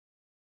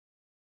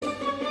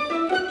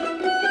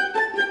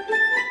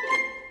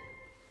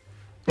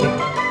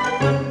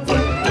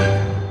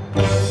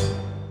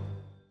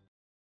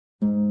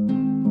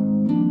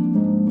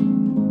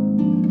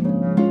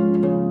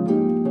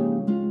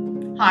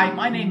Hi,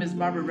 my name is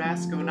Barbara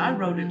Rasco, and I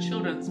wrote a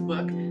children's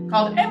book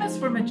called M is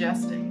for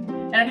Majestic,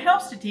 and it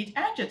helps to teach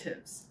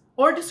adjectives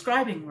or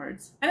describing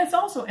words, and it's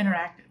also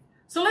interactive.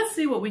 So let's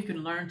see what we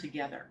can learn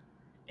together.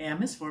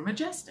 M is for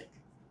majestic.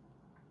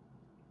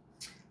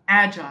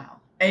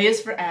 Agile. A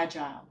is for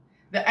agile.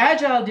 The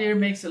agile deer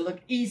makes it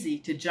look easy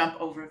to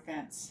jump over a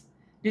fence.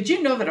 Did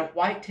you know that a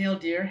white-tailed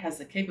deer has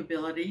the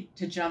capability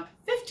to jump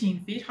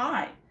 15 feet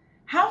high?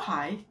 How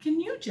high can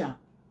you jump?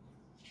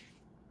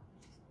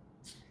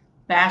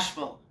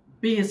 Bashful.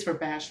 B is for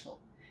bashful.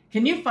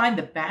 Can you find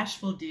the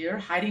bashful deer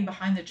hiding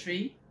behind the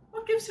tree?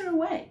 What gives her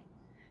away?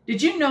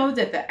 Did you know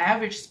that the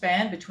average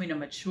span between a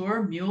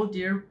mature mule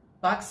deer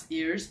buck's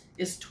ears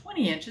is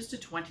 20 inches to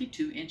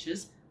 22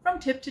 inches from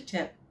tip to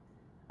tip?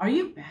 Are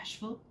you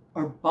bashful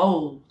or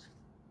bold?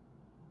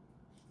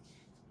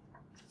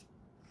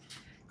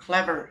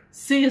 Clever.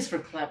 C is for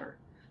clever.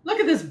 Look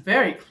at this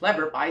very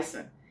clever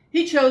bison.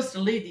 He chose to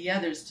lead the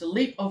others to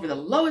leap over the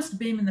lowest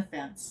beam in the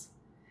fence.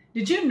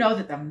 Did you know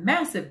that the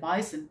massive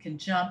bison can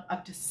jump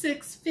up to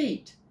 6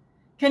 feet?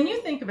 Can you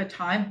think of a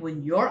time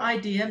when your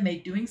idea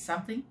made doing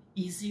something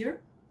easier?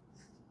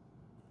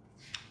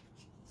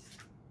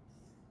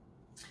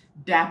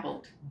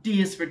 Dappled.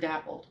 D is for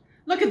dappled.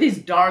 Look at these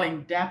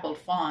darling dappled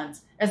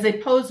fawns as they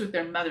pose with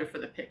their mother for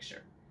the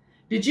picture.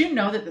 Did you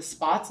know that the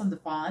spots on the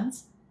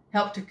fawns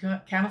help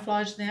to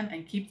camouflage them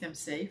and keep them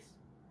safe?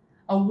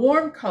 A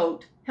warm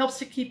coat helps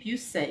to keep you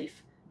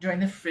safe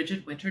during the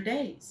frigid winter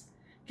days.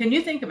 Can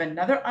you think of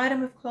another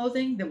item of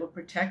clothing that will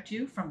protect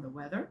you from the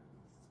weather?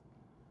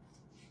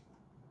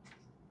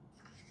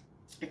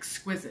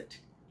 Exquisite.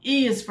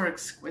 E is for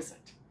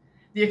exquisite.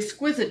 The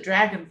exquisite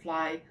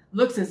dragonfly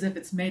looks as if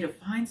it's made of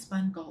fine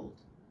spun gold.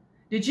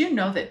 Did you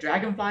know that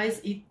dragonflies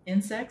eat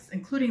insects,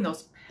 including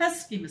those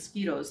pesky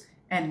mosquitoes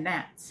and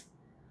gnats?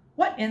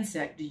 What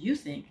insect do you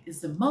think is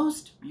the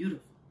most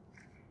beautiful?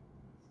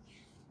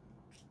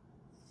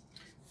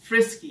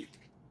 Frisky.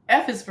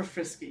 F is for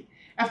frisky.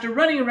 After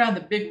running around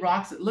the big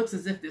rocks, it looks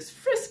as if this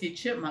frisky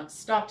chipmunk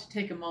stopped to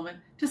take a moment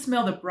to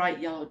smell the bright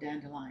yellow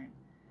dandelion.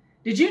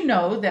 Did you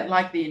know that,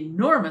 like the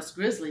enormous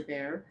grizzly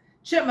bear,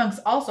 chipmunks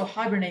also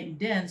hibernate in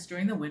dens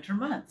during the winter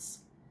months?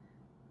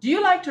 Do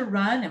you like to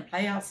run and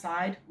play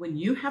outside when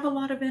you have a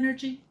lot of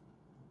energy?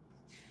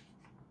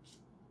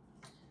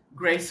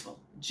 Graceful.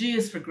 G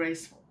is for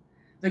graceful.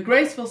 The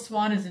graceful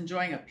swan is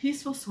enjoying a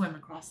peaceful swim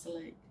across the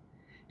lake.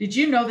 Did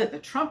you know that the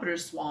trumpeter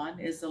swan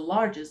is the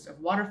largest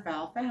of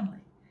waterfowl family,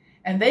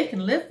 and they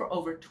can live for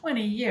over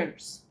 20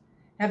 years?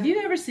 Have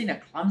you ever seen a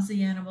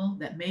clumsy animal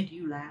that made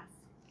you laugh?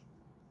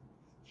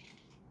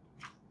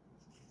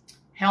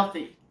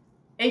 Healthy.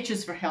 H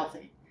is for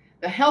healthy.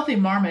 The healthy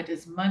marmot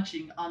is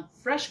munching on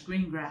fresh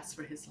green grass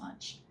for his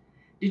lunch.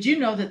 Did you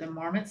know that the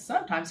marmot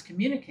sometimes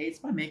communicates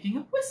by making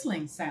a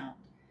whistling sound?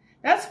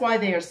 That's why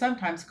they are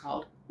sometimes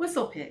called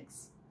whistle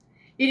pigs.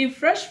 Eating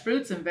fresh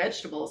fruits and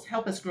vegetables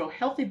help us grow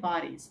healthy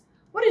bodies.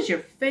 What is your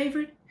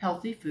favorite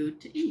healthy food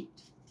to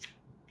eat?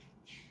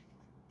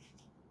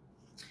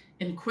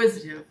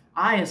 Inquisitive.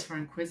 I is for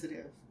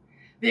inquisitive.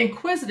 The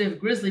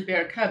inquisitive grizzly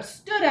bear cub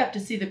stood up to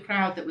see the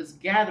crowd that was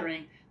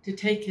gathering to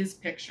take his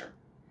picture.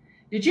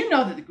 Did you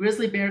know that the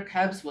grizzly bear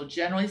cubs will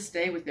generally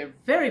stay with their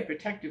very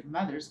protective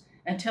mothers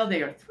until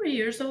they are 3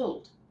 years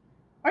old?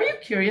 Are you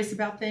curious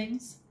about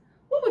things?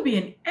 What would be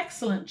an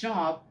excellent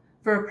job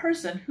for a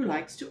person who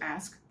likes to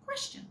ask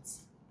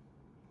questions?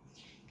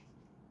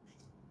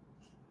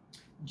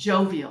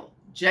 Jovial.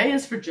 J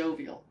is for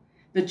jovial.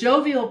 The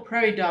jovial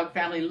prairie dog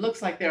family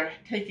looks like they're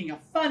taking a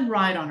fun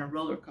ride on a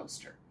roller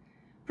coaster.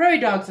 Prairie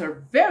dogs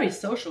are very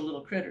social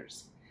little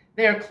critters.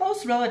 They are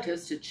close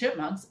relatives to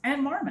chipmunks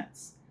and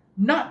marmots,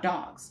 not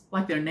dogs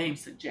like their name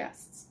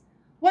suggests.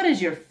 What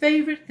is your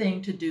favorite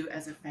thing to do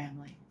as a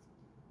family?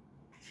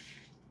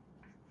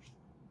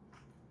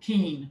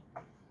 Keen.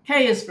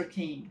 K is for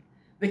keen.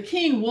 The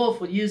keen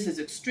wolf will use his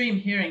extreme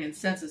hearing and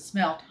sense of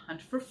smell to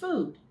hunt for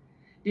food.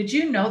 Did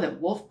you know that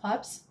wolf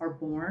pups are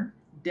born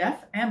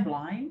deaf and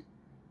blind?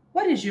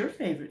 What is your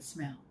favorite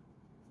smell?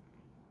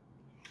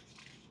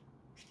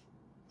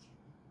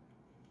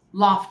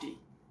 Lofty.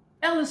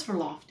 L is for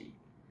lofty.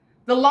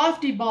 The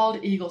lofty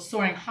bald eagle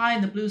soaring high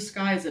in the blue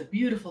sky is a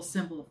beautiful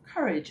symbol of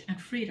courage and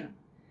freedom.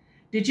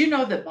 Did you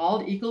know that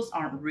bald eagles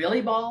aren't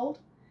really bald?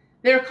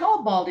 They are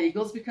called bald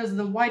eagles because of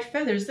the white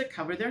feathers that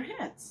cover their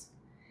heads.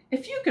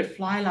 If you could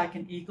fly like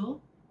an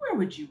eagle, where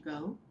would you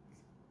go?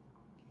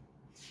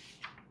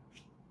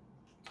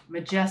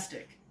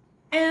 Majestic.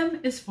 M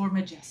is for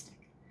majestic.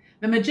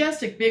 The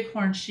majestic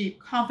bighorn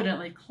sheep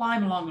confidently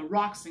climb along the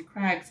rocks and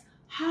crags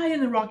high in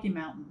the Rocky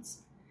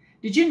Mountains.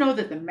 Did you know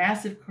that the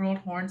massive curled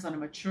horns on a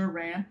mature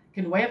ram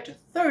can weigh up to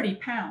 30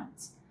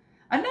 pounds?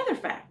 Another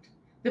fact,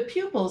 the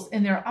pupils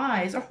in their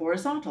eyes are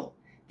horizontal,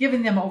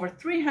 giving them over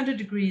 300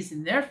 degrees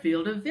in their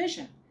field of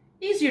vision,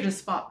 easier to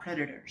spot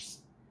predators.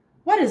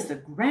 What is the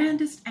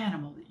grandest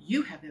animal that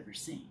you have ever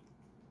seen?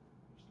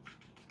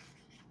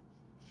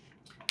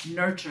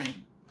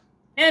 Nurturing.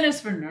 N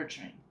is for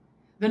nurturing.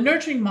 The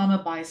nurturing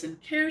mama bison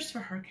cares for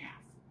her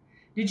calf.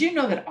 Did you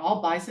know that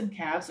all bison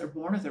calves are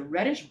born with a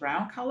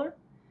reddish-brown color?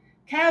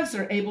 calves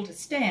are able to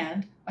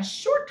stand a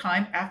short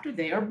time after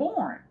they are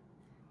born.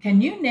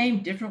 Can you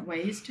name different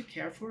ways to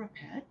care for a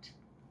pet?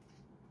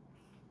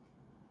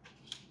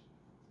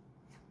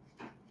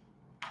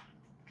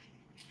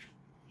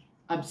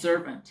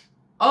 Observant.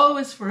 O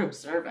is for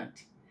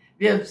observant.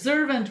 The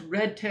observant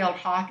red-tailed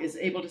hawk is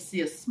able to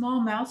see a small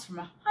mouse from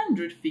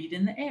 100 feet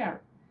in the air.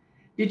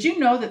 Did you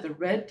know that the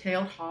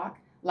red-tailed hawk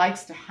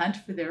likes to hunt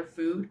for their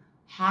food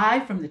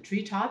high from the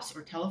treetops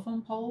or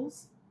telephone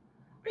poles?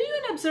 Are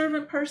you an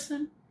observant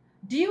person?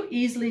 Do you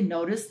easily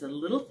notice the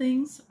little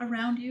things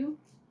around you?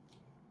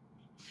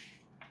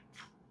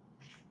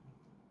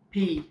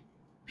 P.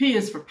 P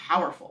is for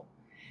powerful.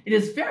 It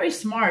is very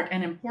smart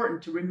and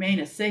important to remain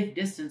a safe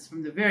distance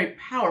from the very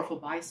powerful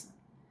bison.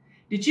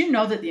 Did you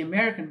know that the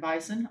American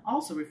bison,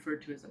 also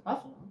referred to as a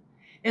buffalo,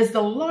 is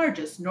the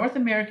largest North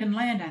American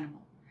land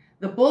animal?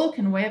 The bull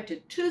can weigh up to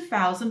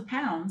 2,000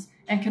 pounds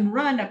and can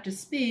run up to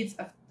speeds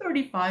of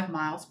 35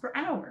 miles per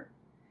hour.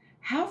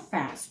 How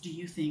fast do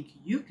you think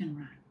you can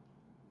run?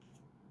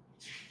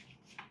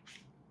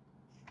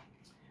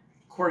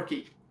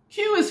 Quirky.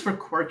 Q is for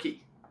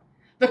quirky.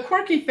 The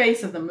quirky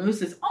face of the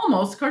moose is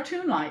almost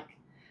cartoon-like.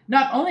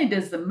 Not only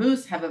does the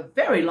moose have a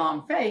very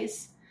long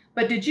face,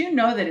 but did you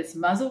know that its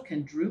muzzle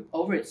can droop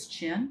over its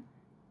chin?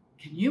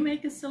 Can you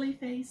make a silly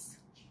face?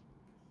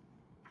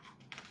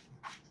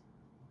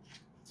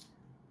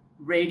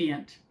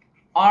 Radiant.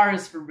 R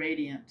is for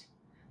radiant.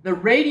 The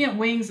radiant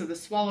wings of the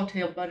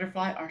swallowtail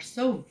butterfly are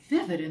so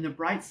vivid in the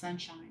bright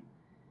sunshine.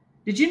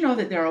 Did you know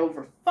that there are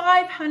over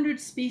 500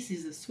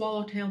 species of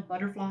swallowtail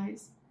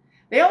butterflies?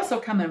 They also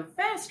come in a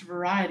vast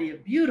variety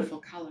of beautiful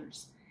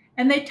colors,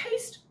 and they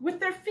taste with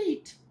their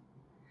feet.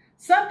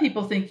 Some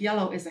people think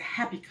yellow is a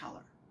happy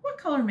color. What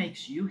color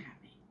makes you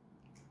happy?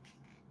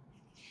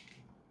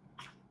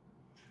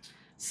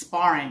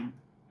 Sparring.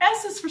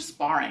 S is for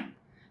sparring.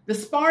 The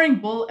sparring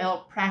bull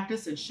elk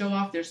practice and show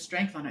off their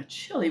strength on a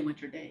chilly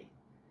winter day.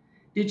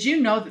 Did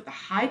you know that the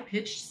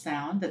high-pitched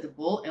sound that the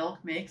bull elk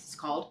makes is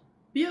called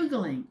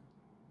bugling?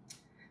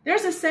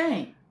 There's a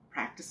saying,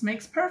 practice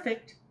makes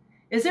perfect.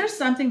 Is there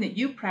something that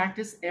you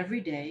practice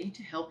every day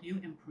to help you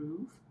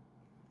improve?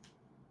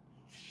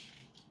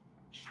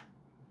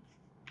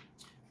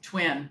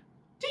 Twin.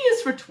 T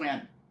is for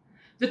twin.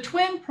 The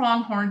twin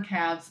pronghorn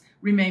calves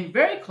remain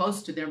very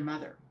close to their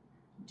mother.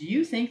 Do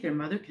you think their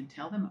mother can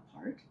tell them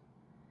apart?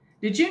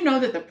 Did you know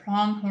that the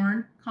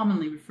pronghorn,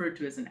 commonly referred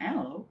to as an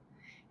antelope,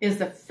 is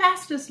the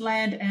fastest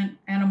land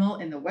animal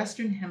in the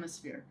Western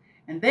Hemisphere,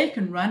 and they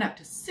can run up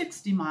to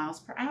 60 miles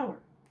per hour?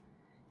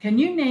 Can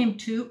you name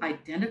 2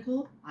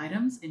 identical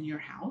items in your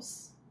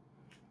house?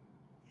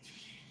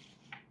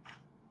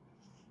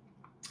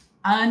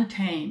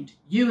 Untamed.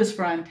 U is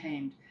for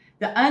untamed.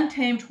 The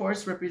untamed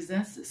horse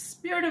represents the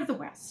spirit of the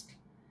West.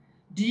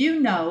 Do you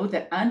know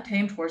that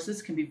untamed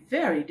horses can be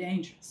very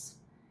dangerous?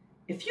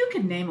 If you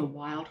could name a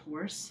wild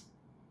horse,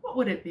 what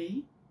would it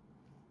be?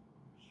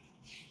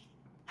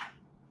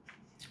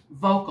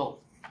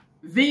 Vocal.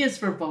 V is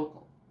for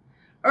vocal.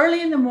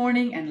 Early in the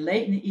morning and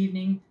late in the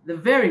evening, the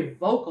very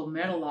vocal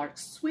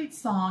meadowlark's sweet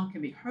song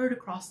can be heard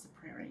across the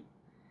prairie.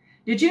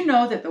 Did you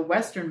know that the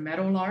western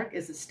meadowlark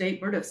is a state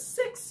bird of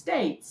 6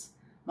 states?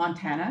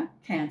 Montana,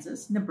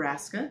 Kansas,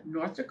 Nebraska,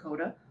 North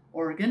Dakota,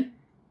 Oregon,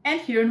 and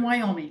here in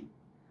Wyoming.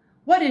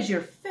 What is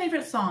your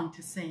favorite song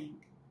to sing?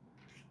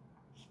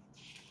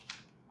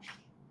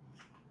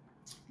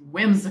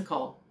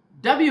 Whimsical.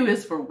 W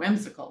is for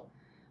whimsical.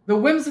 The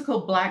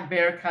whimsical black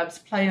bear cubs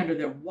play under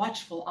the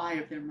watchful eye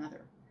of their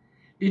mother.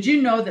 Did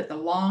you know that the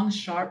long,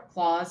 sharp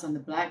claws on the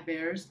black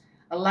bears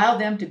allow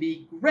them to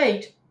be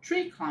great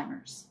tree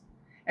climbers?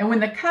 And when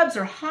the cubs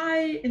are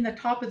high in the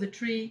top of the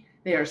tree,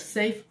 they are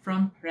safe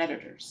from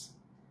predators.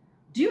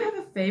 Do you have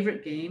a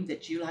favorite game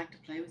that you like to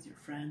play with your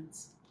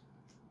friends?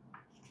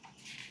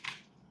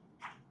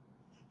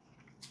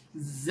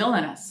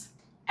 Zillinous.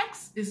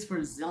 X is for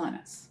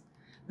zillinous.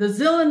 The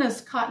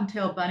zillinous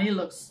cottontail bunny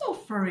looks so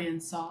furry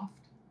and soft.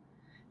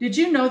 Did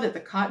you know that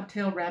the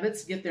cottontail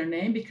rabbits get their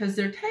name because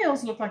their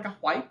tails look like a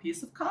white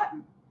piece of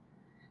cotton?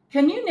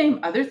 Can you name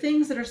other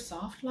things that are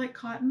soft like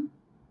cotton?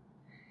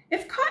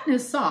 If cotton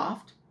is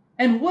soft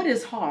and wood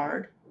is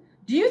hard,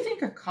 do you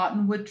think a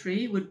cottonwood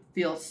tree would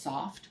feel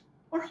soft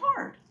or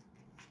hard?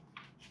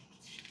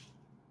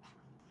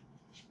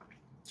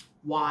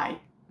 Y.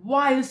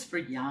 Y is for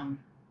young.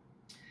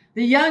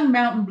 The young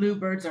mountain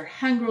bluebirds are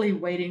hungrily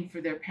waiting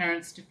for their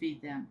parents to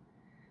feed them.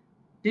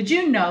 Did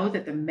you know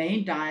that the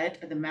main diet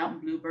of the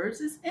mountain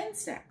bluebirds is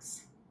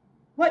insects?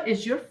 What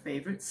is your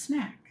favorite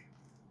snack?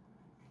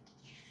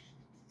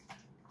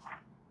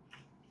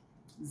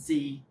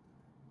 Z.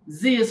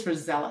 Z is for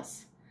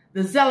zealous.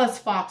 The zealous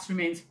fox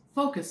remains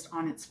focused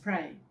on its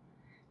prey.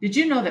 Did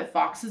you know that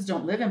foxes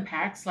don't live in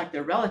packs like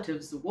their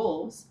relatives, the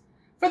wolves?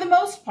 For the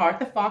most part,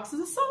 the fox is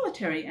a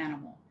solitary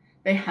animal.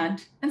 They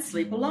hunt and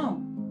sleep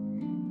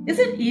alone. Is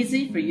it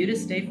easy for you to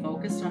stay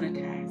focused on a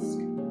task,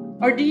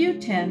 or do you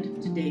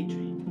tend to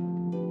daydream?